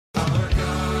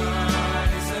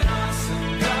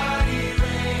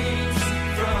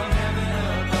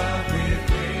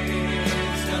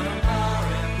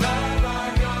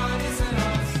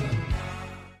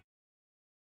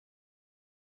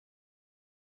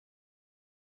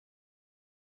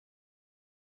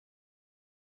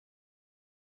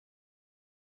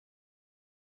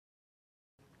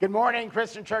Good morning,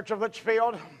 Christian Church of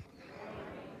Litchfield.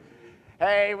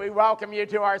 Hey, we welcome you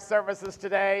to our services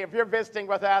today. If you're visiting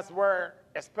with us, we're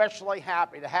especially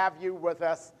happy to have you with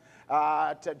us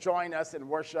to join us in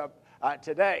worship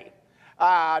today.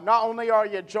 Not only are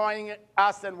you joining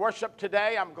us in worship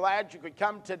today, I'm glad you could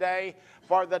come today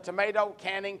for the tomato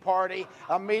canning party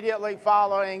immediately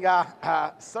following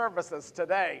services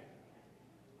today.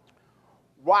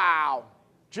 Wow.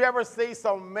 Did you ever see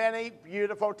so many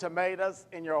beautiful tomatoes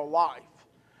in your life?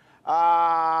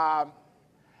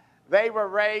 They were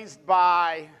raised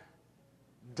by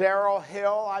Daryl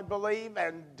Hill, I believe,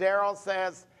 and Daryl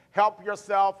says, help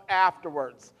yourself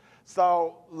afterwards.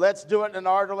 So let's do it in an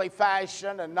orderly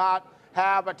fashion and not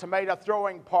have a tomato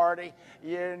throwing party,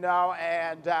 and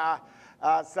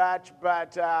such.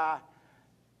 But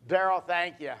Daryl,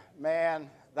 thank you. Man,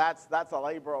 that's a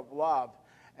labor of love.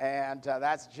 And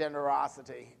that's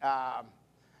generosity.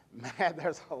 Man,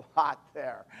 there's a lot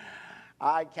there.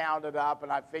 I counted up,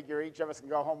 and I figure each of us can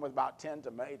go home with about 10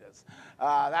 tomatoes.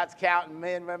 That's counting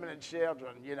men, women, and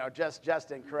children.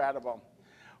 Just incredible.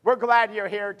 We're glad you're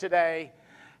here today.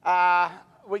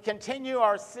 We continue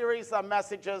our series of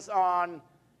messages on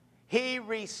He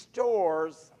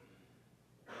Restores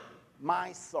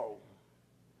My Soul.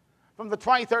 From the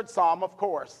 23rd Psalm, of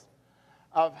course,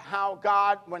 of how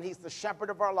God, when He's the shepherd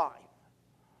of our life,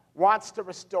 wants to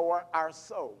restore our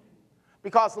soul.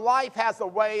 Because life has a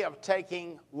way of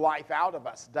taking life out of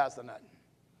us, doesn't it?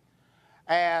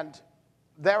 And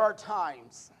there are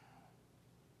times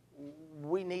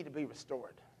we need to be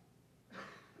restored.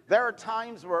 There are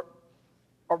times we're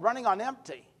running on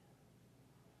empty.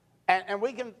 And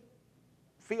we can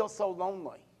feel so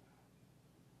lonely.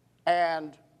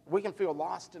 And we can feel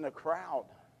lost in a crowd.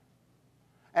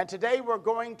 And today we're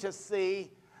going to see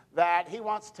that He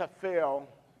wants to fill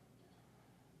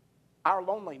our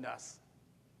loneliness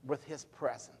with His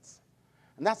presence.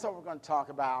 And that's what we're going to talk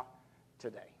about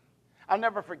today. I'll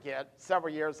never forget,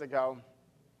 several years ago,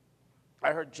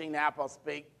 I heard Gene Apple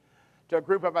speak to a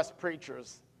group of us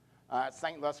preachers at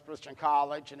St. Louis Christian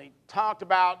College, and he talked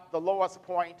about the lowest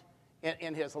point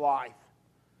in his life.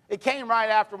 It came right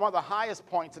after one of the highest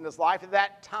points in his life. At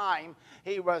that time,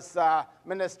 he was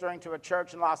ministering to a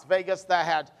church in Las Vegas that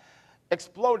had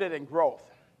exploded in growth.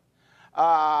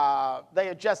 They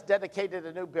had just dedicated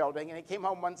a new building, and he came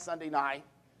home one Sunday night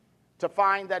to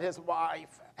find that his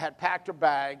wife had packed her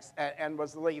bags and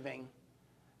was leaving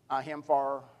him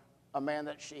for a man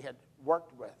that she had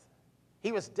worked with.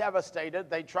 He was devastated.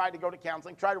 They tried to go to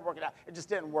counseling, tried to work it out. It just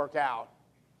didn't work out.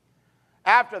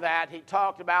 After that, he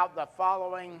talked about the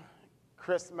following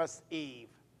Christmas Eve,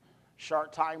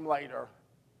 short time later.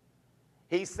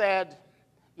 He said,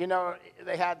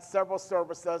 they had several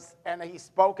services, and he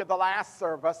spoke at the last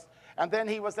service, and then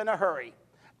he was in a hurry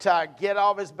to get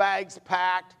all of his bags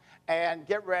packed and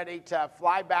get ready to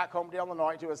fly back home to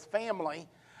Illinois to his family,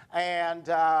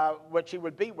 and which he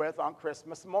would be with on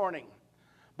Christmas morning.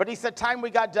 But he said, time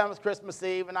we got done with Christmas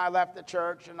Eve, and I left the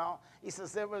church and all, he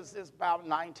says, it was about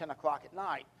 9, 10 o'clock at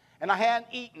night. And I hadn't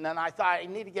eaten, and I thought I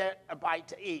need to get a bite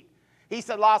to eat. He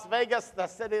said, Las Vegas, the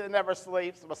city that never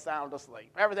sleeps, was sound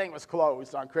asleep. Everything was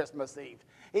closed on Christmas Eve.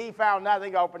 He found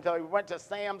nothing open until he went to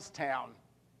Sam's Town,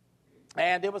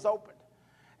 and it was open.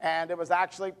 And it was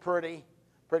actually pretty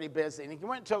busy. And he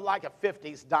went to like a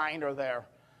 50s diner there,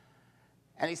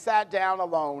 and he sat down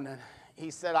alone, and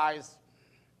he said, I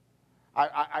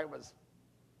was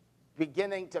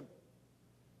beginning to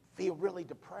feel really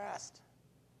depressed.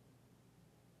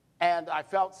 And I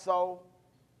felt so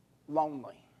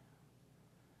lonely.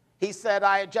 He said,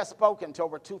 I had just spoken to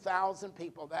over 2,000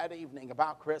 people that evening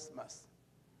about Christmas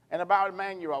and about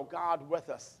Emmanuel, God with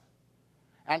us.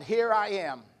 And here I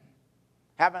am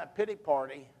having a pity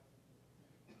party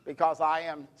because I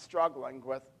am struggling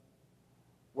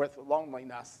with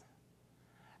loneliness.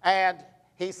 And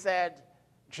he said,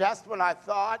 just when I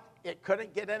thought it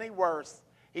couldn't get any worse,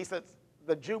 he said,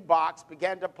 the jukebox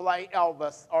began to play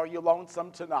Elvis, Are You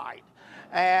Lonesome Tonight?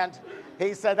 And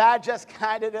he said, that just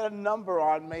kind of did a number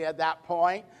on me at that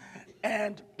point.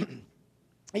 And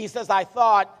he says, I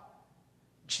thought,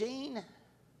 Gene,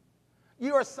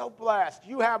 you are so blessed.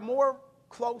 You have more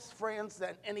close friends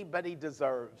than anybody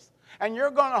deserves. And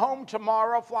you're going home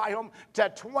tomorrow, fly home to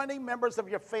 20 members of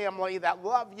your family that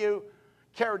love you,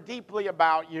 care deeply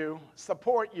about you,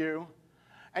 support you,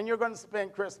 and you're going to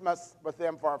spend Christmas with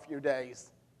them for a few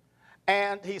days.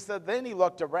 And he said, then he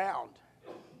looked around,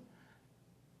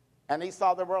 and he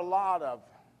saw there were a lot of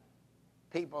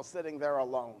people sitting there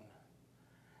alone.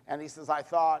 And he says, I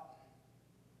thought,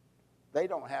 they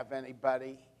don't have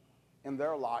anybody in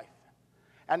their life.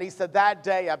 And he said, that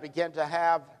day I began to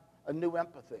have a new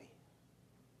empathy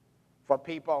for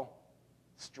people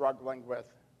struggling with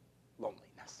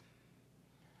loneliness.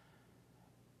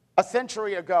 A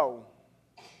century ago,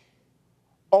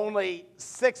 only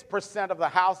 6% of the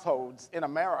households in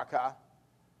America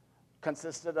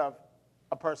consisted of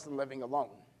a person living alone.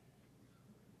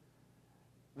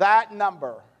 That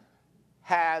number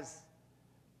has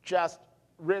just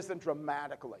risen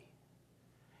dramatically.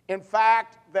 In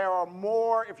fact, there are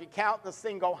more, if you count the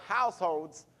single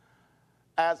households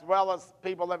as well as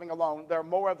people living alone, there are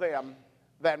more of them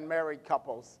than married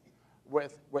couples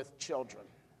with children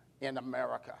in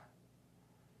America.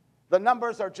 The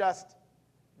numbers are just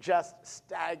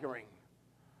staggering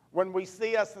when we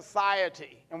see a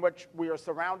society in which we are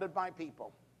surrounded by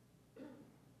people,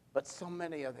 but so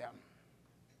many of them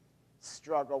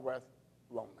struggle with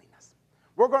loneliness.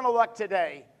 We're going to look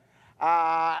today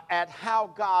at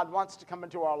how God wants to come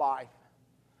into our life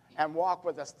and walk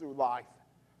with us through life,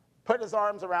 put his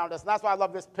arms around us. And that's why I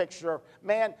love this picture.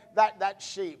 Man, that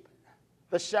sheep,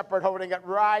 the shepherd holding it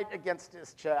right against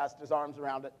his chest, his arms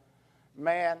around it.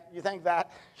 Man, you think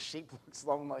that sheep looks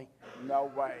lonely?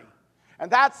 No way. And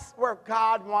that's where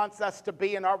God wants us to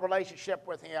be in our relationship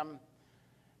with him.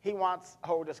 He wants to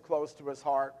hold us close to his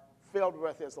heart, filled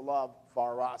with his love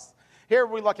for us. Here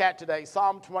we look at today,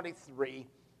 Psalm 23.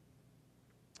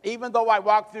 Even though I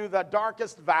walk through the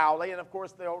darkest valley, and of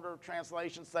course the older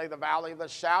translations say the valley of the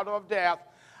shadow of death,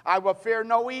 I will fear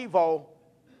no evil,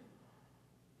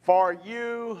 for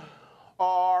you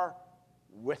are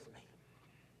with me.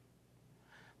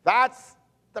 That's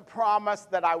the promise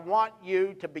that I want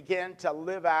you to begin to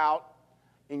live out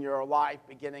in your life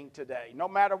beginning today, no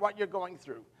matter what you're going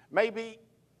through. Maybe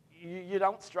you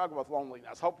don't struggle with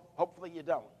loneliness. Hopefully you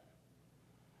don't.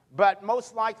 But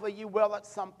most likely you will at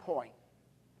some point.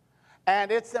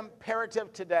 And it's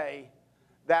imperative today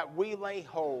that we lay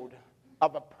hold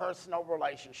of a personal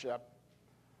relationship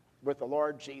with the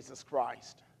Lord Jesus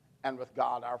Christ and with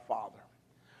God our Father.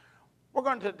 We're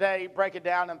going to today break it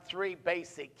down in three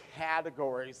basic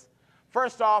categories.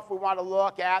 First off, we want to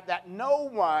look at that no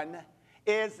one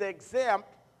is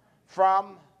exempt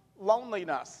from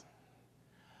loneliness.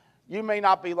 You may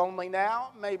not be lonely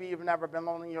now. Maybe you've never been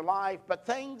lonely in your life, but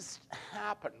things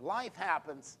happen. Life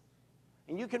happens.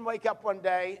 And you can wake up one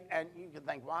day and you can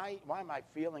think, why am I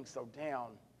feeling so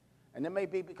down? And it may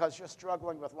be because you're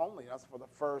struggling with loneliness for the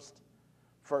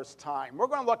first time. We're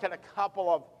going to look at a couple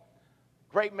of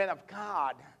great men of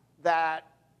God that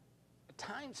at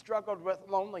times struggled with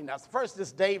loneliness. First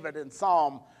is David in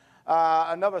Psalm.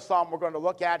 Another psalm we're going to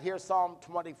look at here, Psalm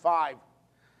 25.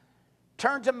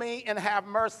 Turn to me and have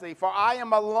mercy, for I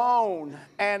am alone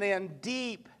and in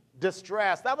deep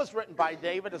distress. That was written by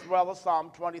David as well as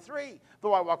Psalm 23.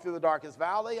 Though I walk through the darkest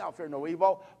valley, I'll fear no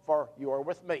evil, for you are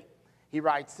with me. He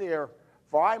writes here,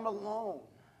 for I'm alone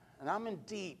and I'm in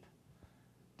deep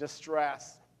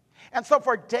distress. And so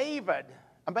for David,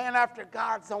 a man after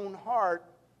God's own heart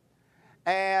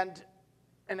and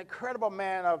an incredible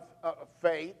man of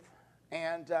faith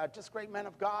and just great man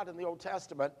of God in the Old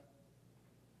Testament,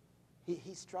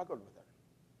 he struggled with it.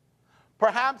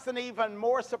 Perhaps an even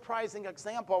more surprising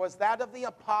example is that of the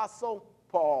Apostle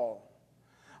Paul.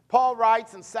 Paul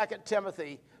writes in 2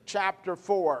 Timothy chapter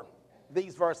 4,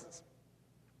 these verses.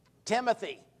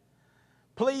 Timothy,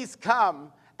 please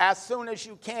come as soon as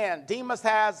you can. Demas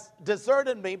has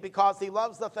deserted me because he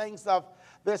loves the things of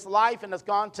this life and has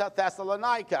gone to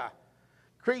Thessalonica.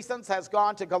 Crescens has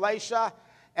gone to Galatia,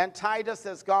 and Titus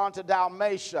has gone to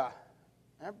Dalmatia.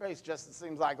 Everybody's just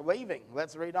seems like leaving.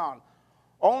 Let's read on.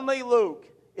 Only Luke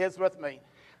is with me.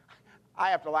 I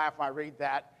have to laugh when I read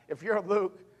that. If you're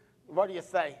Luke, what do you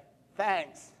say?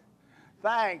 Thanks.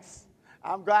 Thanks.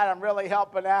 I'm glad I'm really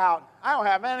helping out. I don't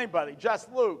have anybody,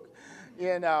 just Luke.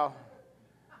 You know,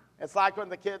 it's like when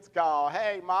the kids call,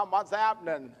 hey, Mom, what's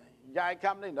happening? You got any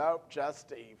company? Nope, just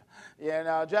Steve. You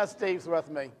know, just Steve's with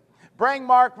me. Bring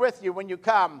Mark with you when you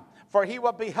come, for he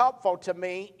will be helpful to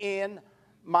me in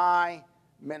my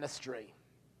ministry.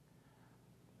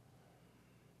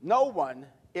 No one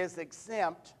is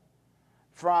exempt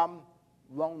from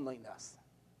loneliness.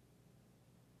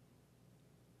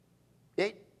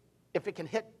 If it can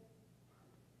hit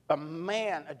a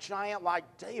man, a giant like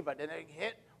David, and it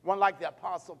hit one like the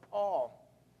Apostle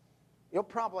Paul, it'll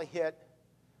probably hit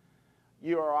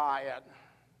you or I at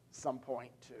some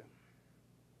point too.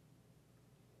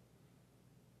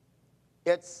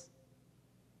 It's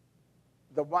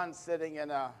the one sitting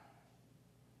in a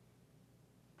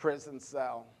prison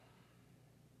cell.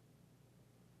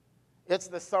 It's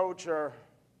the soldier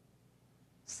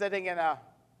sitting in a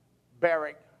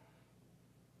barrack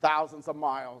thousands of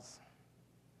miles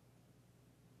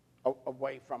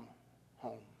away from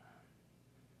home.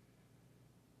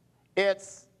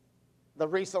 It's the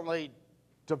recently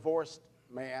divorced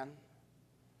man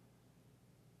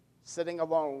sitting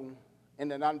alone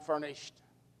in an unfurnished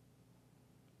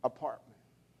apartment.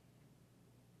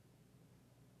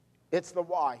 It's the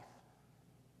wife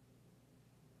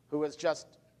who has just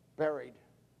buried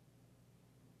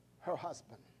her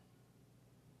husband.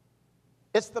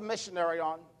 It's the missionary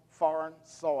on foreign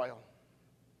soil.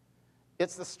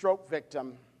 It's the stroke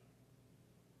victim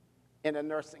in a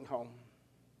nursing home.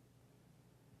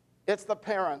 It's the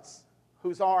parents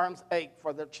whose arms ache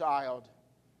for their child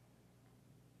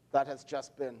that has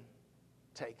just been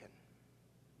taken.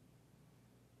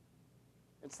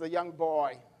 It's the young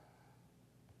boy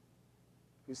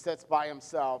who sits by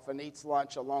himself and eats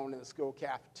lunch alone in the school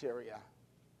cafeteria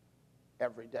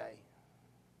every day.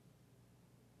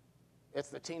 It's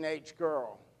the teenage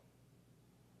girl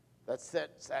that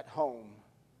sits at home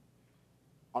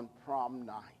on prom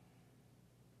night.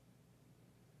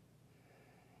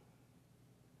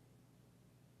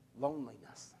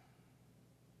 Loneliness.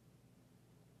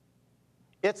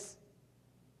 It's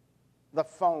the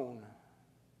phone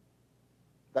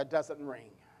that doesn't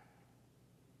ring.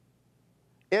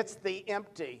 It's the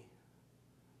empty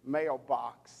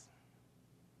mailbox.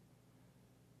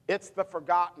 It's the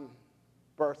forgotten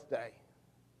birthday,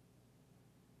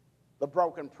 the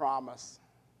broken promise,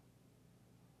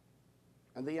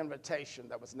 and the invitation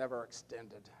that was never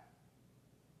extended.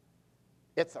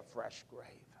 It's a fresh grave.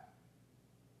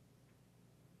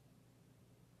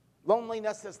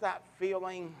 Loneliness is that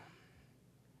feeling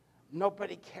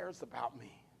nobody cares about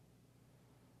me.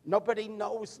 Nobody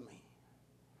knows me.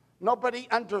 Nobody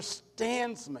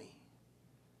understands me.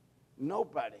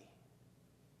 Nobody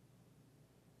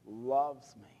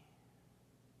loves me.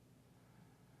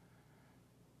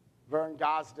 Vern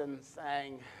Gosdin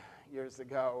sang years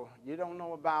ago, "You don't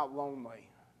know about lonely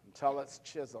until it's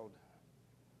chiseled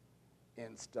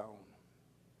in stone."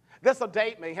 This will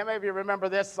date me. How many of you remember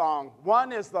this song?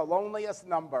 One is the loneliest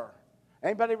number.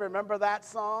 Anybody remember that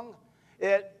song?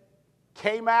 It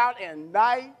came out in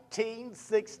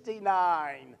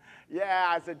 1969.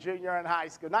 Yeah, as a junior in high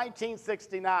school.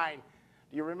 1969.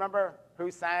 Do you remember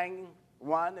who sang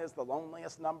One is the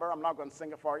Loneliest Number? I'm not going to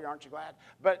sing it for you, aren't you glad?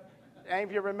 But any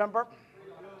of you remember?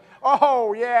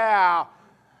 Oh, yeah.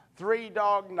 Three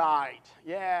Dog Night.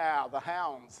 Yeah, the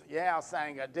Hounds. Yeah,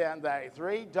 sang it, didn't they?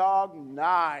 Three Dog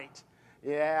Night.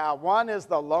 Yeah, One is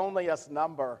the Loneliest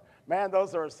Number. Man,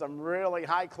 those are some really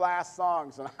high-class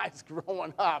songs when I was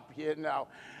growing up, you know.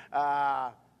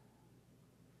 I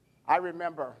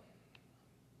remember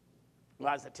when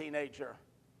I was a teenager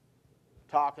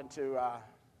talking to a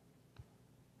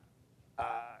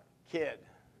kid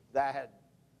that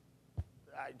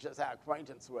I just had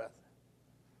acquaintance with.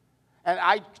 And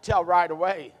I could tell right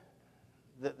away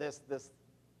that this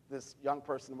young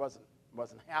person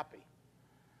wasn't happy.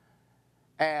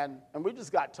 And we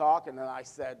just got talking, and I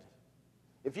said,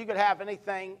 if you could have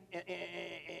anything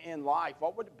in life,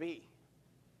 what would it be?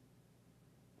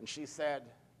 And she said,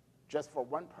 just for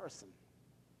one person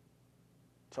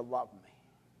to love me.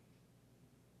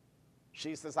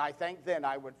 She says, I think then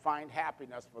I would find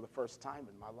happiness for the first time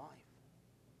in my life.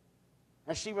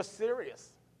 And she was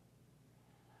serious.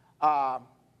 No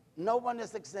one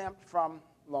is exempt from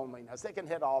loneliness. It can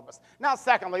hit all of us. Now,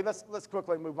 secondly, let's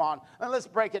quickly move on, and let's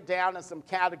break it down in some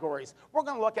categories. We're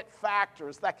going to look at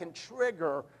factors that can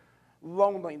trigger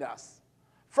loneliness.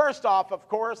 First off, of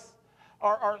course,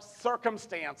 are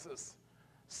circumstances.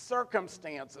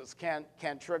 Circumstances can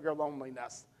trigger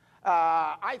loneliness.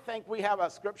 I think we have a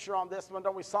scripture on this one,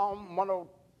 don't we? Psalm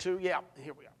 102. Yeah,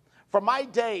 here we are. For my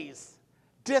days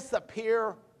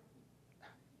disappear.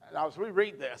 Now, as we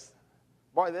read this,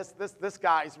 boy, this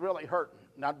guy's really hurting.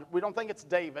 Now, we don't think it's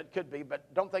David, could be,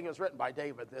 but don't think it was written by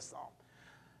David, this psalm.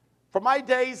 For my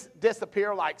days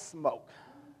disappear like smoke.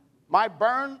 My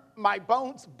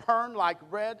bones burn like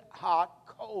red-hot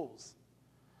coals.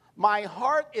 My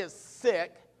heart is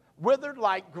sick, withered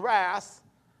like grass.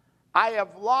 I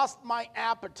have lost my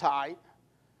appetite.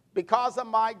 Because of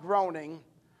my groaning,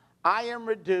 I am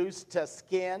reduced to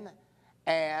skin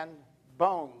and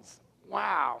bones.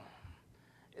 Wow.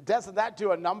 Doesn't that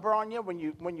do a number on you when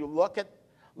you look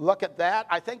at that?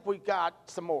 I think we got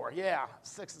some more. Yeah,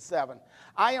 6 and 7.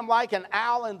 I am like an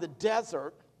owl in the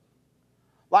desert,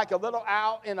 like a little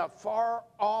owl in a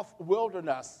far-off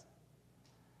wilderness.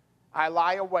 I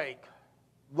lie awake,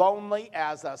 lonely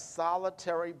as a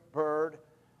solitary bird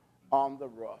on the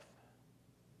roof.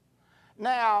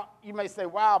 Now, you may say,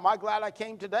 wow, am I glad I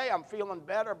came today? I'm feeling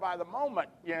better by the moment,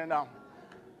 you know.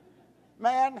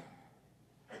 Man,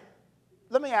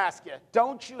 let me ask you,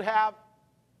 don't you have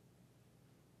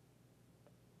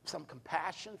some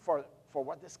compassion for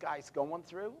what this guy's going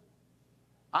through?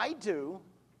 I do.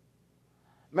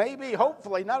 Maybe,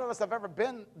 hopefully, none of us have ever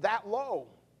been that low.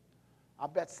 I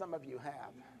bet some of you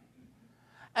have.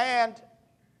 And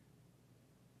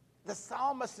the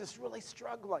psalmist is really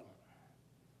struggling.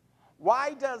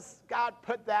 Why does God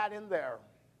put that in there?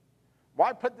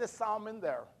 Why put this psalm in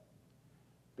there?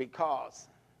 Because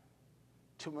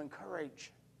to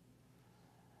encourage,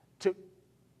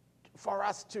 for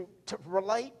us to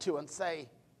relate to and say,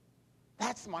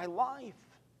 that's my life.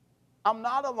 I'm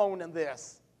not alone in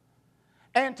this.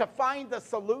 And to find the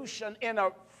solution in a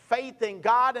faith in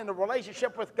God and a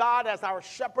relationship with God as our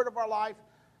shepherd of our life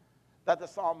that the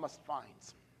psalmist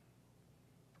finds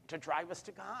to drive us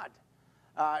to God,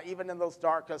 even in those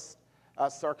darkest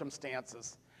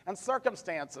circumstances. And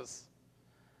circumstances,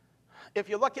 if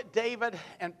you look at David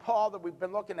and Paul that we've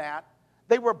been looking at,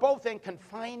 they were both in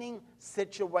confining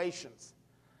situations.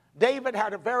 David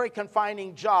had a very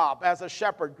confining job as a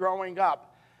shepherd growing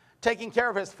up, taking care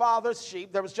of his father's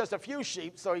sheep. There was just a few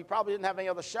sheep, so he probably didn't have any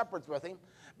other shepherds with him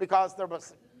because there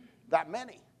was that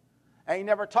many. And he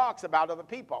never talks about other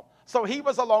people. So he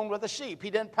was alone with the sheep. He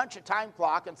didn't punch a time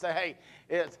clock and say,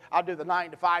 hey, I'll do the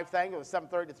 9 to 5 thing, or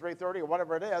 7:30 to 3:30, or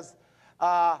whatever it is.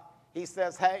 He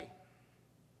says, hey,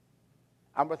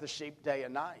 I'm with the sheep day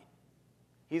and night.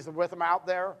 He's with them out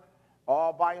there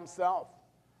all by himself.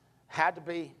 Had to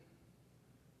be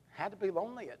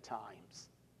lonely at times.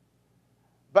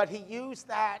 But he used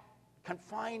that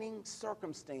confining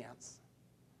circumstance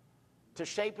to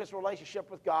shape his relationship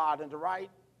with God and to write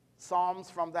psalms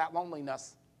from that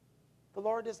loneliness. The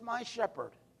Lord is my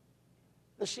shepherd.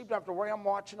 The sheep don't have to worry. I'm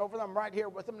watching over them. I'm right here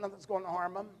with them. Nothing's going to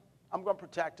harm them. I'm going to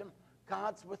protect them.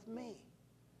 God's with me.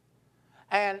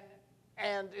 And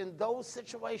in those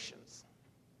situations,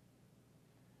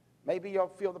 maybe you'll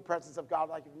feel the presence of God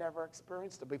like you've never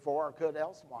experienced it before or could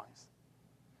elsewise.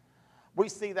 We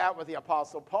see that with the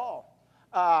Apostle Paul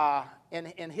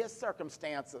in his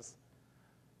circumstances.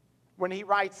 When he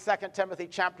writes 2 Timothy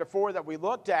chapter 4 that we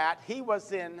looked at, he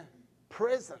was in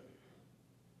prison.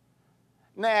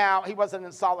 Now, he wasn't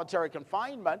in solitary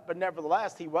confinement, but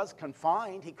nevertheless, he was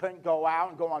confined. He couldn't go out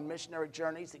and go on missionary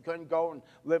journeys. He couldn't go and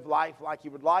live life like he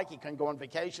would like. He couldn't go on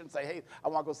vacation and say, hey, I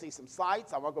want to go see some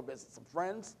sights. I want to go visit some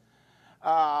friends.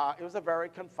 It was a very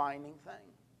confining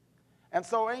thing. And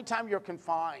so anytime you're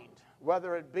confined,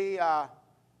 whether it be a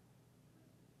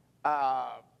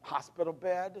hospital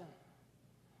bed,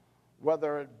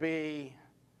 whether it be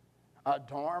a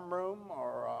dorm room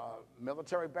or a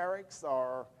military barracks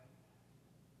or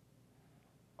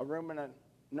a room in a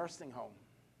nursing home.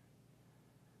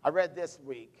 I read this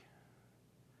week,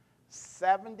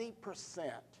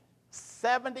 70%,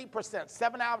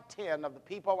 7 out of 10 of the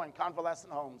people in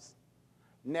convalescent homes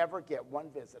never get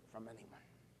one visit from anyone.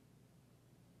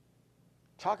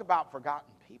 Talk about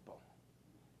forgotten people.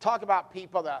 Talk about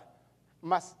people that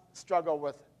must struggle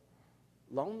with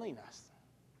loneliness.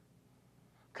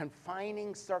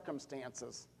 Confining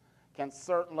circumstances can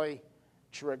certainly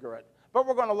trigger it. But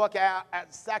we're going to look at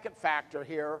the second factor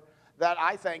here that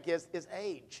I think is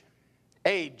age.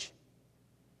 Age.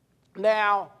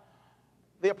 Now,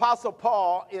 the Apostle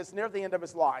Paul is near the end of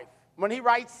his life. When he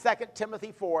writes 2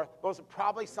 Timothy 4, those are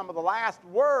probably some of the last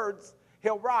words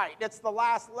he'll write. It's the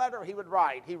last letter he would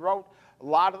write. He wrote a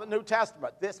lot of the New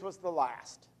Testament. This was the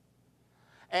last.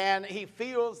 And he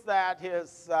feels that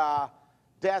his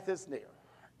death is near.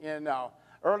 You know,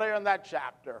 earlier in that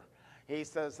chapter, he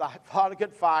says, I fought a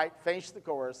good fight, finished the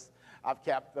course, I've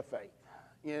kept the faith.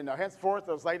 You know, henceforth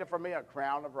there's laid up for me a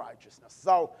crown of righteousness.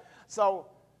 So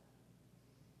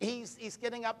he's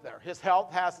getting up there. His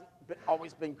health hasn't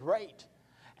always been great.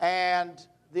 And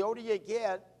the older you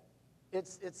get,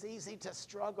 it's easy to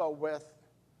struggle with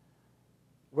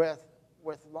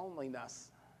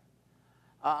loneliness.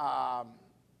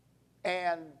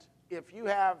 And if you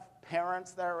have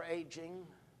parents that are aging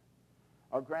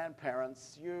or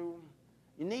grandparents, you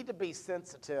need to be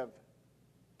sensitive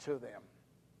to them.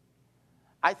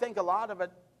 I think a lot of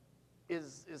it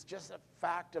is just a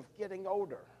fact of getting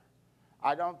older.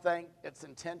 I don't think it's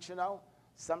intentional.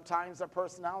 Sometimes their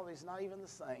personality is not even the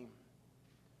same.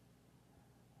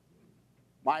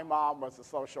 My mom was a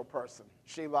social person.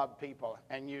 She loved people,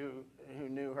 and you who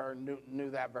knew her knew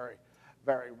that very,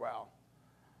 very well.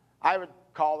 I would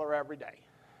call her every day.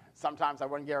 Sometimes I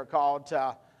wouldn't get her called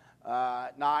till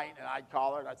at night, and I'd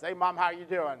call her, and I'd say, hey, Mom, how you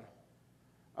doing?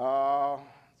 Oh,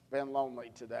 it's been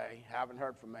lonely today. Haven't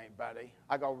heard from anybody.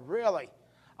 I go, really?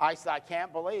 I said, I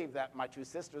can't believe that my two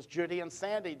sisters, Judy and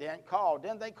Sandy, didn't call.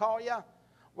 Didn't they call you?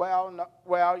 Well, no,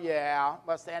 well, yeah.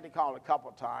 Well, Sandy called a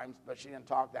couple times, but she didn't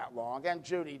talk that long. And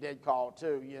Judy did call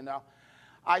too, you know.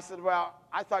 I said, well,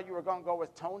 I thought you were going to go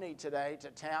with Tony today to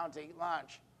town to eat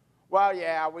lunch. Well,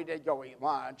 yeah, we did go eat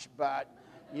lunch, but,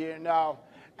 you know.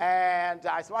 And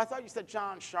I said, well, I thought you said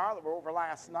John and Charlotte were over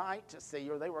last night to see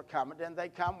you. They were coming. Didn't they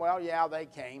come? Well, yeah, they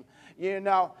came, you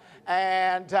know.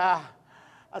 And I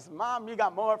said, Mom, you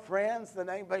got more friends than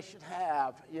anybody should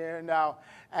have, you know.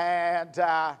 And,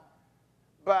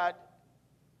 but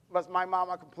was my mom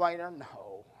a complainer?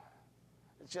 No.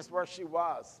 It's just where she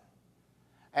was.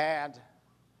 And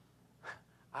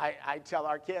I tell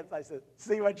our kids, I said,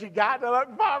 see what you got to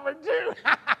look forward to?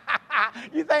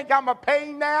 You think I'm a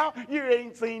pain now? You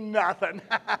ain't seen nothing.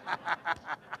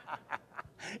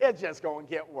 It's just going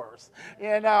to get worse,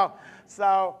 you know.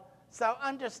 So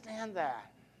understand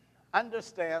that.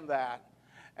 Understand that.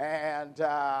 And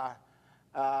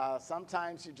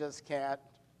sometimes you just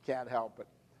can't help it.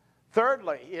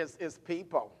 Thirdly is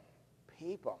people.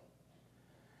 People.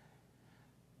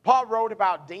 Paul wrote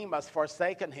about Demas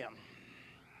forsaking him.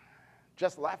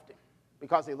 Just left him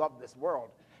because he loved this world.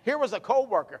 Here was a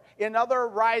co-worker. In other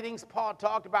writings, Paul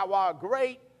talked about what a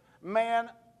great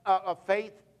man of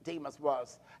faith Demas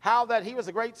was. How that he was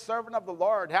a great servant of the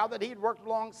Lord. How that he'd worked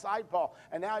alongside Paul.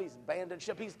 And now he's abandoned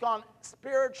ship. He's gone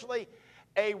spiritually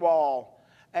AWOL.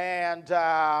 And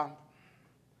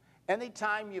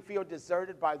anytime you feel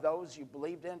deserted by those you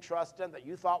believed in, trusted in, that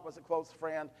you thought was a close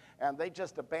friend, and they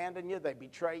just abandon you, they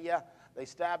betray you, they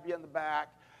stab you in the back,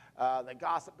 they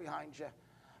gossip behind you,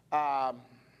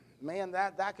 man,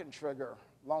 that can trigger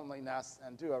loneliness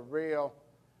and do a real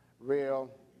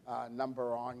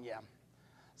number on you.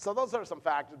 So those are some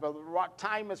factors, but what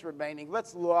time is remaining,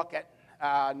 let's look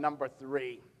at number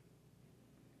 3.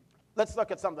 Let's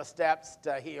look at some of the steps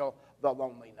to heal the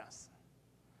loneliness.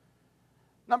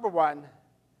 Number 1,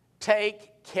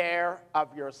 take care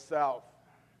of yourself.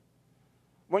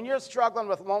 When you're struggling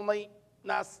with loneliness,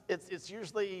 it's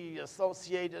usually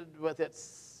associated with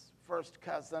its first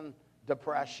cousin,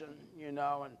 depression, you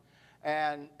know,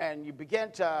 and you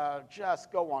begin to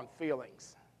just go on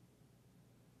feelings.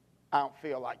 I don't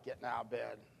feel like getting out of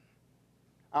bed.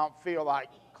 I don't feel like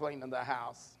cleaning the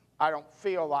house. I don't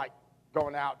feel like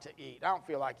going out to eat. I don't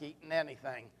feel like eating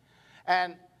anything.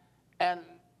 And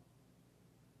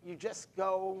you just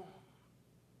go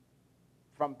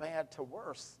from bad to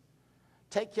worse.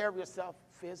 Take care of yourself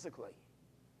physically.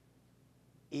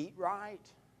 Eat right.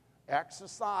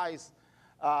 Exercise.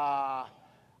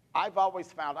 I've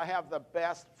always found I have the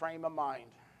best frame of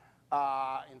mind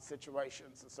in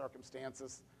situations and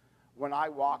circumstances when I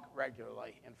walk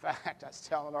regularly. In fact, I was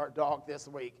telling our dog this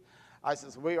week, I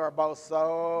says, we are both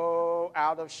so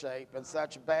out of shape, in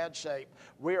such bad shape,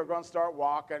 we are going to start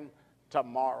walking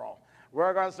tomorrow.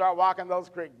 We're going to start walking those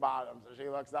creek bottoms. And she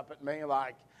looks up at me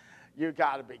like, you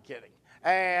got to be kidding.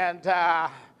 And,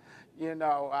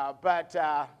 but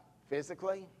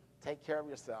physically, take care of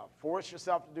yourself. Force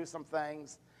yourself to do some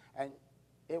things, and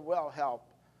it will help.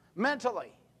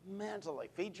 Mentally,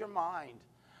 feed your mind.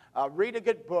 Read a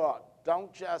good book.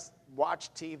 Don't just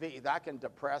watch TV. That can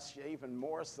depress you even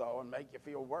more so and make you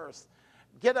feel worse.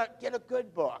 Get a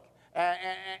good book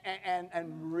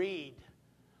and read.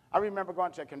 I remember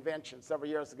going to a convention several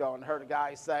years ago and heard a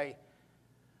guy say,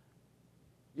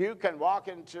 you can walk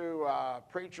into a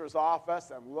preacher's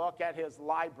office and look at his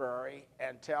library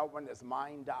and tell when his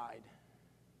mind died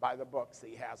by the books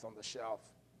he has on the shelf.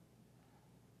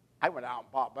 I went out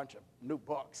and bought a bunch of new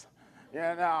books, you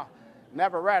know.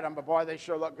 Never read them, but boy, they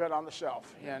sure look good on the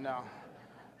shelf, you know.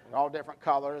 All different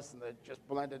colors, and they just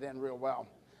blended in real well.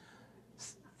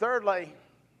 Thirdly,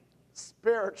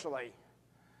 spiritually.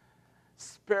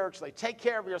 Take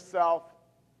care of yourself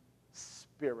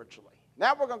spiritually.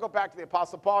 Now we're going to go back to the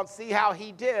Apostle Paul and see how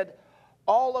he did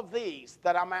all of these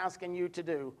that I'm asking you to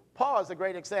do. Paul is a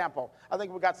great example. I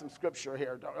think we've got some scripture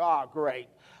here. Oh, great.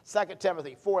 2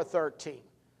 Timothy 4:13.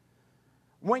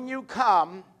 When you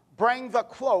come, bring the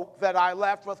cloak that I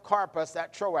left with Carpus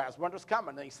at Troas. Winter's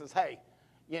coming. And he says, hey,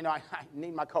 you know, I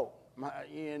need my coat.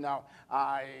 You know,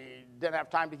 I didn't have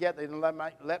time to get it. They didn't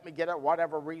let me get it,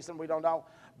 whatever reason, we don't know.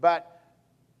 But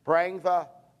bring the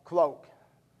cloak.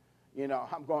 You know,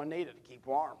 I'm going to need it to keep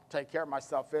warm, take care of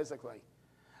myself physically.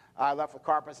 I left with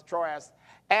Carpus at Troas.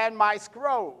 And my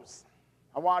scrolls.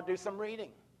 I want to do some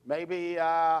reading. Maybe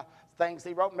things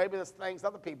he wrote, maybe there's things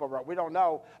other people wrote. We don't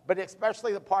know. But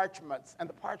especially the parchments. And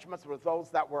the parchments were those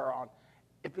that were on,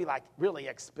 it'd be like really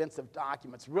expensive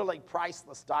documents, really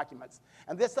priceless documents.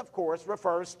 And this, of course,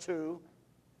 refers to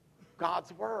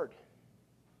God's Word.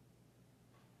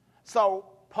 So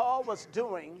Paul was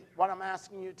doing what I'm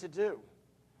asking you to do.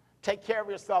 Take care of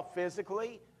yourself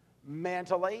physically,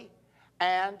 mentally,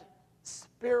 and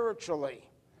spiritually.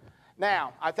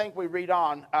 Now, I think we read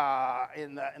on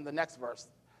in the next verse.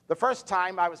 The first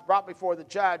time I was brought before the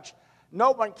judge,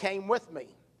 no one came with me.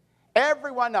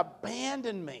 Everyone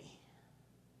abandoned me.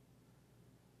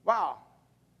 Wow.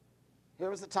 Here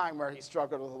was a time where he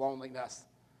struggled with loneliness.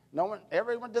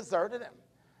 Everyone deserted him.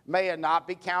 May it not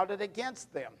be counted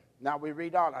against them. Now we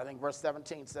read on. I think verse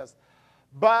 17 says,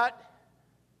 but,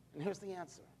 and here's the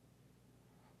answer.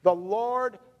 The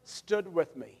Lord stood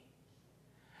with me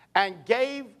and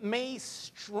gave me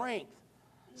strength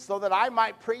so that I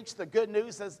might preach the good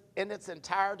news in its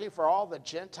entirety for all the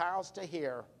Gentiles to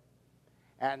hear.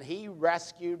 And he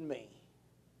rescued me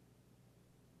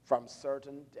from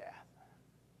certain death.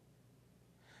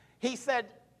 He said,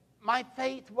 my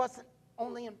faith wasn't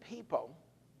only in people.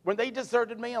 When they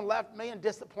deserted me and left me and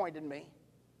disappointed me,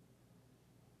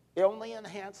 it only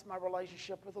enhanced my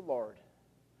relationship with the Lord.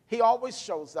 He always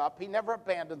shows up. He never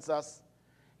abandons us.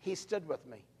 He stood with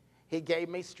me. He gave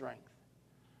me strength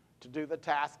to do the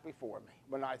task before me.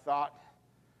 When I thought,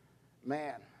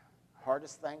 man,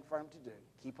 hardest thing for him to do,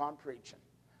 keep on preaching.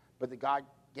 But the God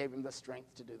gave him the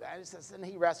strength to do that. And he says, and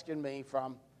he rescued me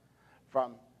from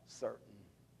certain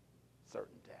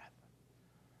death.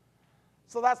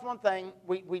 So that's one thing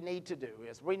we need to do,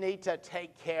 is we need to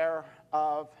take care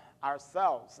of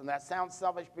ourselves. And that sounds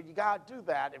selfish, but you got to do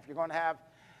that if you're going to have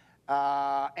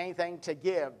anything to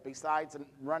give besides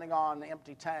running on an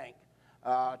empty tank.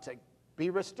 To be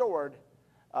restored,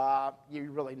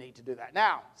 you really need to do that.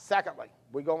 Now, secondly,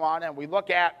 we go on and we look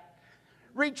at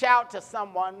reach out to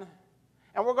someone,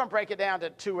 and we're going to break it down to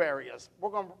two areas. We're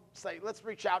going to say, let's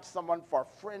reach out to someone for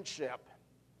friendship.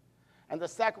 And the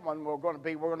second one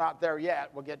we're not there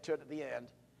yet, we'll get to it at the end,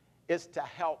 is to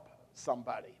help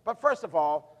somebody. But first of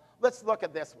all, let's look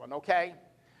at this one, okay?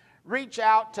 Reach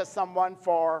out to someone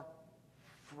for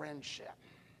friendship.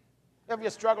 If you're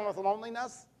struggling with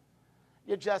loneliness,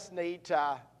 you just need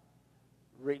to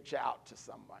reach out to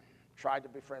someone. Try to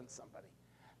befriend somebody.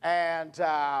 And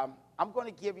I'm going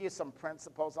to give you some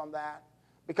principles on that,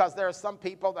 because there are some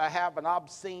people that have an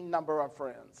obscene number of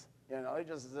friends. You know,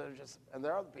 and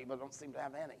there are other people that don't seem to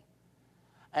have any.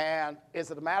 And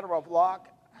is it a matter of luck?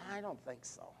 I don't think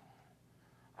so.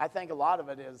 I think a lot of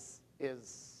it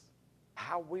is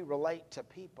how we relate to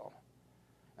people.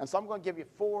 And so I'm going to give you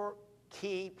 4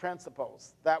 key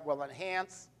principles that will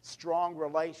enhance strong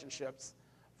relationships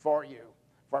for you,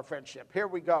 for friendship. Here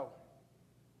we go.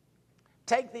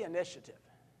 Take the initiative.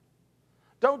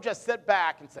 Don't just sit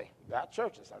back and say, that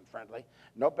church is unfriendly.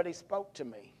 Nobody spoke to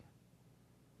me.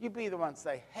 You be the one to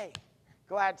say, hey,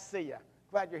 glad to see you.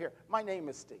 Glad you're here. My name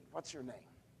is Steve. What's your name?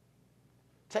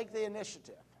 Take the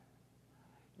initiative.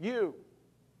 You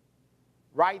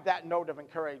write that note of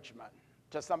encouragement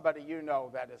to somebody you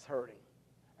know that is hurting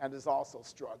and is also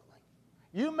struggling.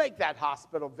 You make that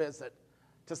hospital visit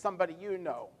to somebody you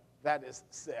know that is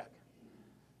sick.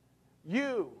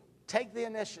 You take the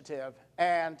initiative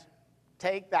and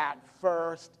take that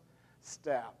first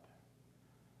step.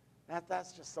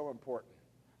 That's just so important.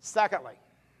 Secondly,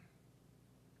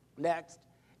 next,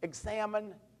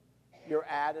 examine your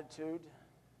attitude.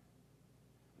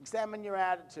 Examine your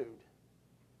attitude.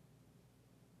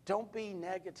 Don't be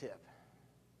negative.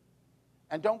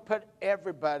 And don't put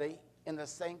everybody in the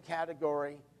same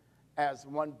category as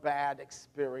one bad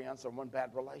experience or one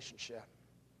bad relationship.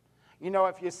 You know,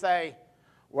 if you say,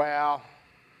 well,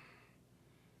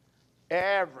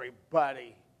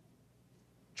 everybody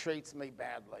treats me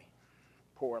badly,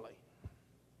 poorly.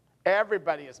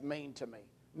 Everybody is mean to me.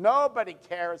 Nobody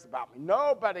cares about me.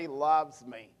 Nobody loves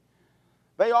me.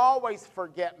 They always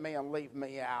forget me and leave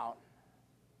me out.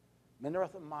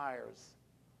 Minirth and Myers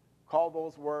call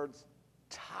those words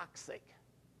toxic.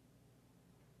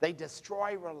 They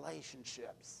destroy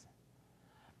relationships.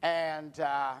 And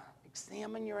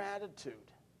examine your attitude.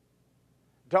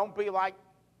 Don't be like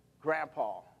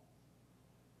Grandpa,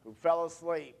 who fell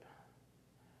asleep,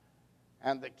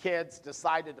 and the kids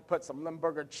decided to put some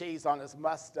Limburger cheese on his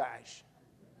mustache.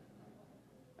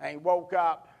 And he woke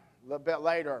up a little bit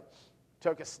later,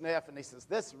 took a sniff, and he says,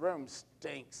 this room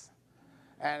stinks.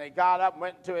 And he got up and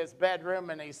went to his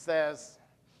bedroom, and he says,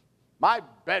 my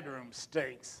bedroom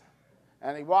stinks.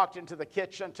 And he walked into the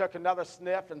kitchen, took another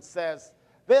sniff, and says,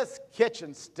 this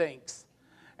kitchen stinks.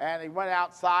 And he went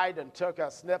outside and took a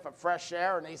sniff of fresh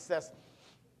air, and he says,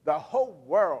 the whole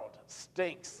world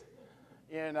stinks.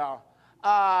 You know,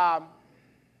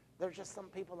 there's just some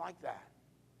people like that.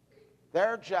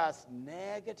 They're just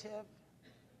negative.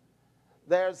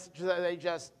 They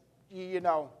just, you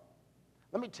know,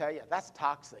 let me tell you, that's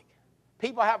toxic.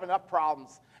 People have enough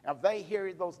problems, and if they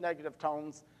hear those negative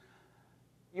tones,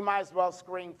 you might as well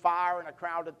scream fire in a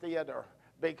crowded theater,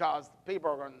 because people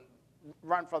are going to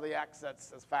run for the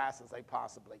exits as fast as they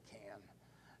possibly can,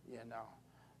 you know.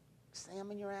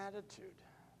 Examine your attitude.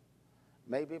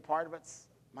 Maybe part of it's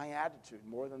my attitude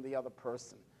more than the other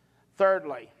person.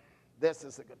 Thirdly, this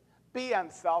is a good, be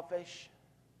unselfish.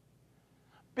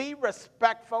 Be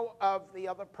respectful of the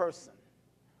other person.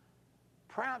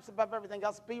 Perhaps above everything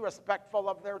else, be respectful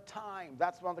of their time.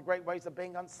 That's one of the great ways of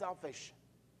being unselfish.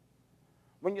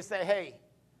 When you say, hey,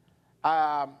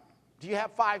 do you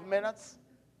have 5 minutes?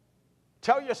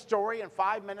 Tell your story in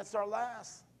 5 minutes or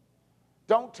less.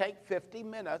 Don't take 50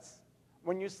 minutes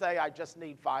when you say, I just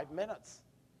need 5 minutes.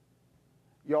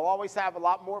 You'll always have a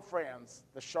lot more friends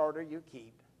the shorter you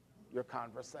keep your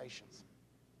conversations.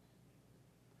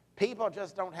 People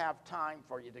just don't have time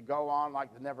for you to go on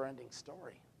like the never-ending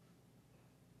story.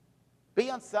 Be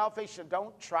unselfish and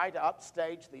don't try to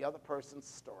upstage the other person's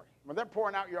story. When they're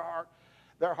pouring out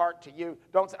their heart to you,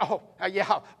 don't say, oh,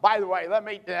 yeah, by the way, let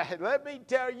me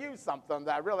tell you something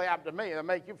that really happened to me that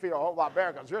make you feel a whole lot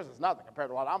better because yours is nothing compared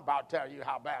to what I'm about to tell you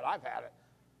how bad I've had it.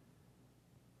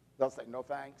 They'll say, no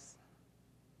thanks.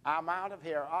 I'm out of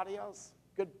here. Adios.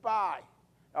 Goodbye.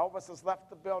 Elvis has left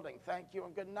the building. Thank you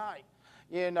and good night.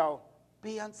 You know,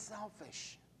 be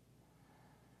unselfish.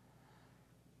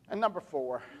 And number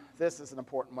 4, this is an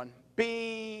important one.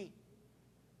 Be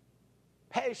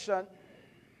patient.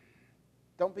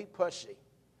 Don't be pushy.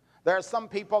 There are some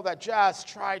people that just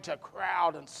try to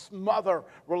crowd and smother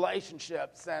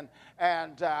relationships, and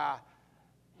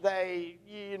they,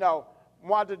 you know,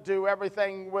 want to do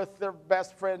everything with their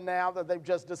best friend now that they've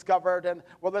just discovered. And,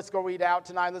 well, let's go eat out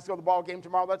tonight. Let's go to the ball game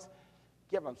tomorrow. Let's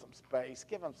give them some space.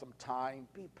 Give them some time.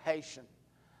 Be patient.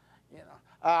 You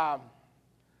know,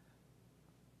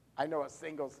 I know a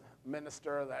singles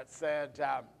minister that said,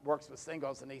 works with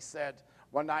singles, and he said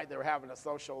one night they were having a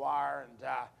social hour,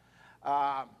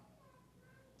 and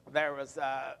there was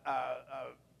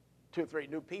 2 or 3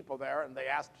 new people there, and they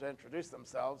asked to introduce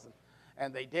themselves,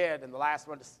 and they did, and the last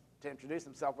one to introduce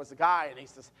himself was a guy, and he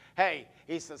says, hey,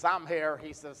 he says, I'm here.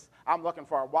 He says, I'm looking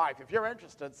for a wife. If you're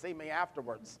interested, see me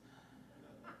afterwards.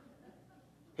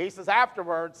 He says,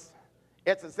 afterwards,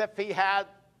 it's as if he had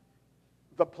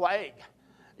the plague.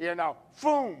 You know,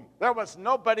 boom, there was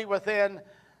nobody within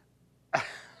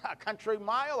a country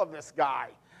mile of this guy.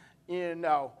 You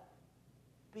know,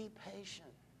 be patient.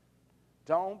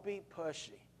 Don't be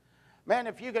pushy. Man,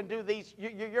 if you can do these,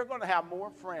 you're going to have more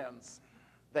friends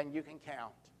than you can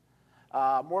count.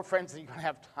 More friends than you can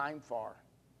have time for.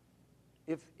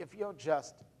 If you'll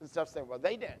just, instead of saying, well,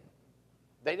 they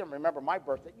didn't remember my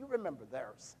birthday, you remember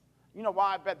theirs. You know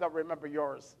why? I bet they'll remember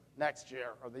yours next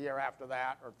year or the year after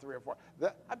that or 3 or 4.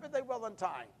 I bet they will in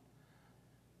time.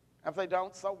 If they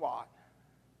don't, so what?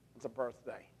 It's a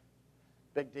birthday.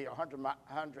 Big deal.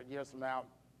 100 years from now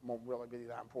won't really be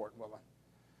that important, will it?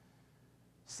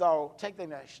 So take the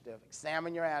initiative.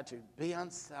 Examine your attitude. Be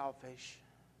unselfish.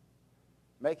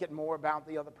 Make it more about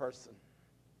the other person.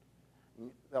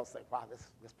 And they'll say, wow,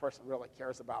 this person really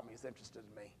cares about me. He's interested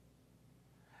in me.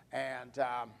 And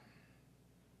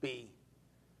be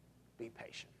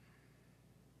patient.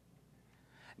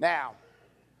 Now,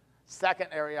 second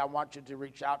area I want you to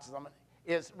reach out to someone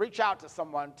is reach out to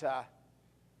someone to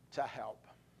help.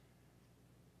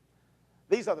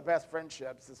 These are the best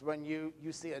friendships, is when you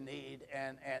see a need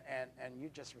and you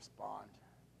just respond.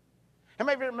 And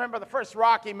maybe remember the first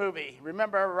Rocky movie.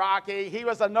 Remember Rocky? He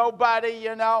was a nobody,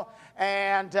 you know,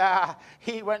 and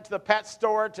he went to the pet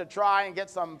store to try and get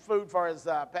some food for his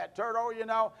pet turtle, you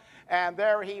know, and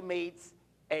there he meets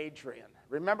Adrian.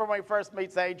 Remember when he first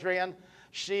meets Adrian?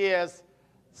 She is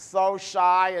so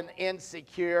shy and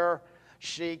insecure,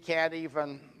 she can't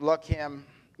even look him,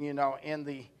 you know, in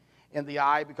the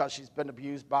eye because she's been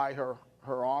abused by her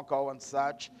uncle and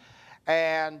such.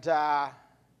 And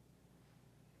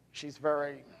she's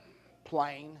very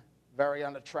plain, very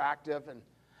unattractive,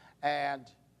 and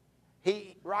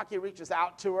Rocky reaches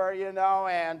out to her, you know,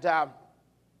 and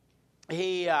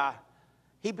he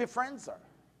befriends her.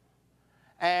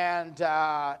 And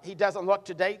he doesn't look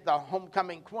to date the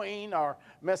homecoming queen or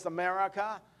Miss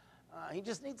America. He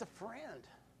just needs a friend.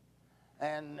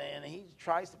 And he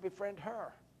tries to befriend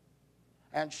her.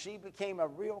 And she became a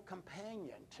real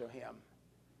companion to him.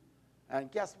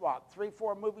 And guess what? 3,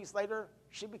 4 movies later,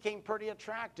 she became pretty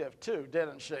attractive too,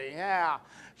 didn't she? Yeah.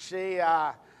 She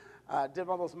did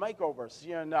one of those makeovers,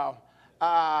 you know.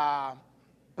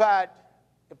 But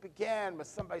it began with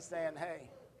somebody saying, hey,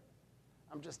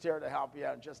 I'm just here to help you.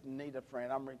 I just need a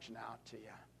friend. I'm reaching out to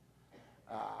you.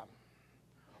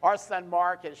 Our son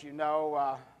Mark, as you know,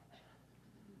 a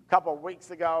couple of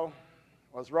weeks ago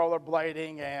was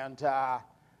rollerblading and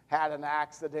had an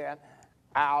accident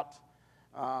out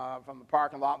from the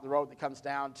parking lot of the road that comes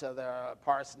down to the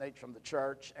parsonage from the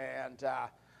church, and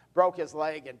broke his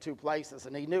leg in 2 places,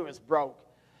 and he knew it was broke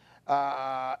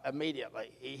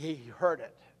immediately. He heard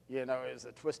it. You know, it was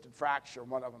a twisted fracture,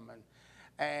 one of them,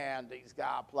 and he's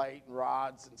got a plate and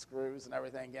rods and screws and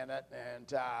everything in it,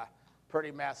 and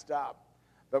pretty messed up.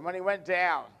 But when he went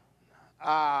down,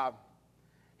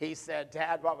 he said,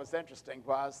 Dad, what was interesting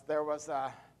was there was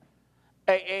a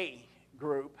AA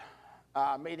group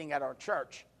meeting at our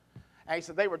church. And he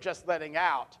said they were just letting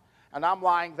out. And I'm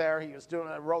lying there. He was doing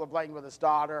a rollerblading with his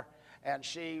daughter, and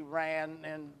she ran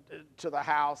into the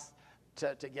house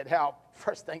to get help.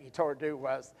 First thing he told her to do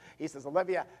was, he says,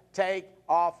 Olivia, take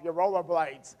off your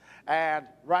rollerblades and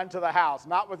run to the house.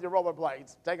 Not with your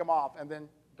rollerblades. Take them off and then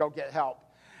go get help.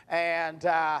 And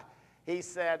he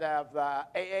said of the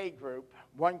AA group,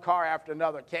 one car after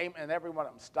another came, and every one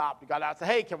of them stopped. He got out and said,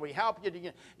 hey, can we help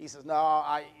you? He says, no,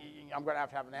 I'm going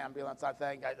to have an ambulance, I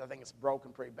think. I think it's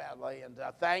broken pretty badly. And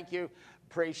thank you.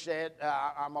 Appreciate it.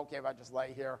 I'm okay if I just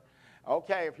lay here.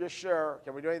 Okay, if you're sure.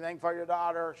 Can we do anything for your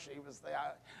daughter? She was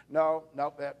there. No,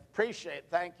 appreciate it.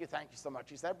 Thank you so much.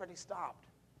 He said, everybody stopped.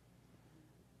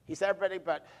 He said, everybody,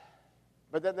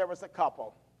 but then there was a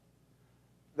couple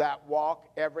that walk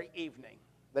every evening.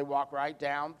 They walk right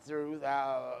down through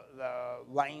the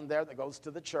lane there that goes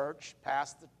to the church,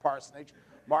 past the parsonage.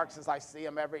 Mark says, I see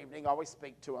them every evening, always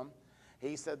speak to them.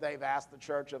 He said they've asked the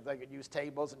church if they could use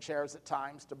tables and chairs at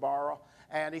times to borrow.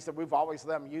 And he said, we've always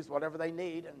let them use whatever they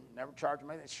need and never charge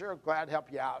them anything. Sure, glad to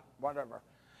help you out, whatever.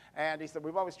 And he said,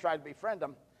 we've always tried to befriend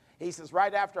them. He says,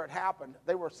 right after it happened,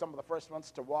 they were some of the first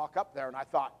ones to walk up there. And I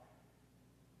thought,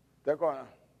 they're going to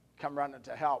come running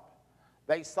to help.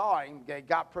 They saw him, they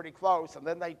got pretty close, and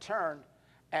then they turned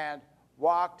and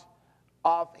walked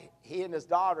off. He and his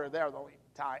daughter there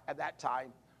at that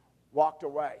time walked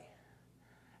away.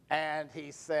 And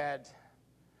he said,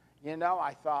 you know,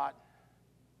 I thought,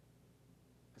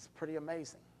 it's pretty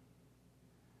amazing.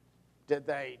 Did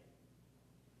they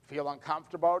feel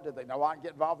uncomfortable? Did they know I can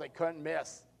get involved? They couldn't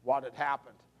miss what had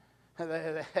happened.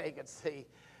 They could see,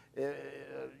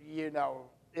 you know,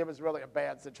 it was really a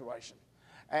bad situation.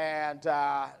 And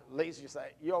at least you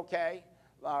say, you okay?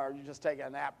 Or you just taking a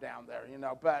nap down there, you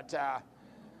know. But,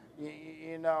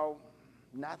 you know,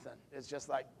 nothing. It's just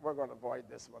like, we're going to avoid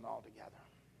this one altogether.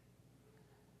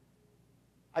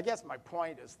 I guess my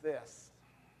point is this.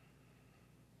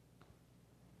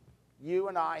 You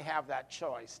and I have that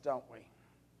choice, don't we?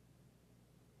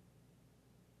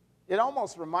 It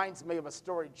almost reminds me of a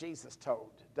story Jesus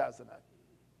told, doesn't it?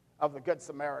 Of the Good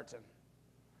Samaritan,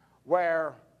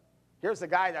 where here's a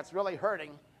guy that's really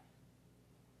hurting.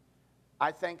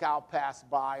 I think I'll pass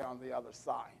by on the other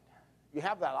side. You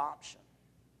have that option.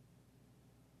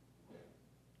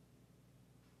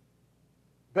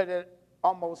 But it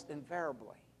almost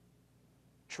invariably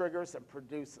triggers and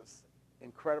produces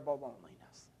incredible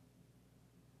loneliness.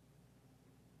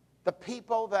 The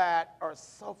people that are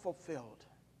so fulfilled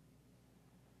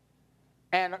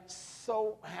and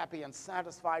so happy and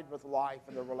satisfied with life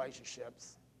and their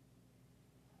relationships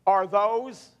are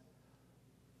those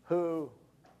who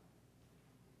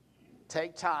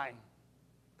take time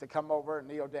to come over and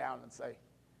kneel down and say,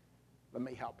 let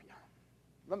me help you.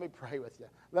 Let me pray with you.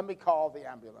 Let me call the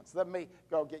ambulance. Let me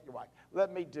go get your wife.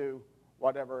 Let me do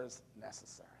whatever is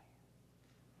necessary.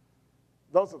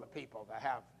 Those are the people that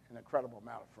have an incredible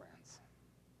amount of friends.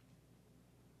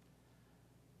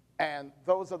 And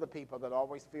those are the people that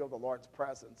always feel the Lord's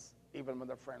presence even when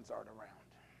their friends aren't around.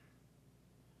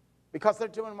 Because they're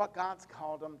doing what God's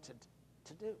called them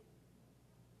to do.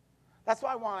 That's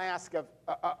why I want to ask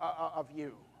of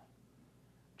you.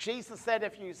 Jesus said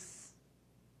if you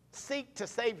seek to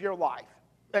save your life,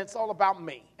 it's all about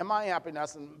me and my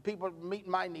happiness and people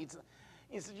meeting my needs.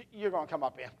 He said, you're going to come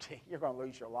up empty. You're going to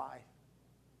lose your life.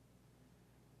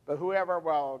 But whoever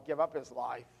will give up his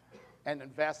life and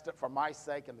invest it for my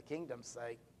sake and the kingdom's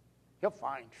sake, he'll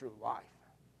find true life.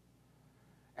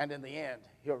 And in the end,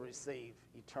 he'll receive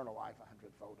eternal life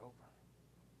 100-fold over.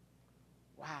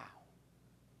 Wow.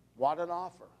 What an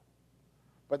offer.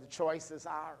 But the choice is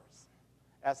ours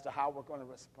as to how we're going to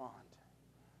respond.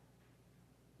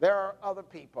 There are other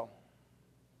people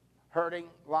hurting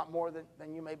a lot more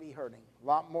than you may be hurting, a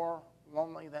lot more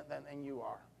lonely than you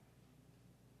are.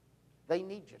 They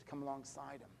need you to come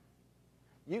alongside them.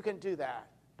 You can do that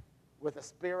with the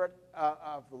Spirit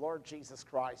of the Lord Jesus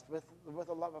Christ, with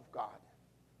the love of God.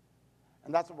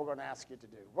 And that's what we're going to ask you to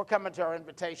do. We're coming to our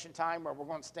invitation time where we're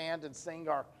going to stand and sing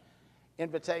our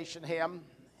invitation hymn.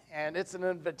 And it's an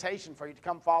invitation for you to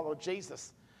come follow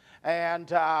Jesus.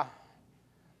 And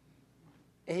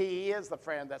he is the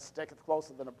friend that sticketh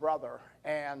closer than a brother.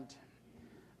 And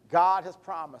God has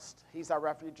promised. He's our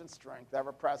refuge and strength,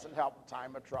 ever-present help in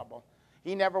time of trouble.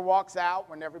 He never walks out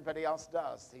when everybody else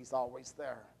does. He's always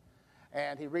there.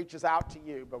 And he reaches out to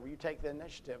you, but will you take the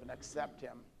initiative and accept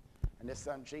him and his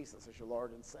son Jesus as your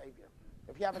Lord and Savior?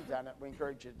 If you haven't done it, we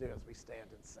encourage you to do it as we stand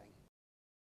and sing.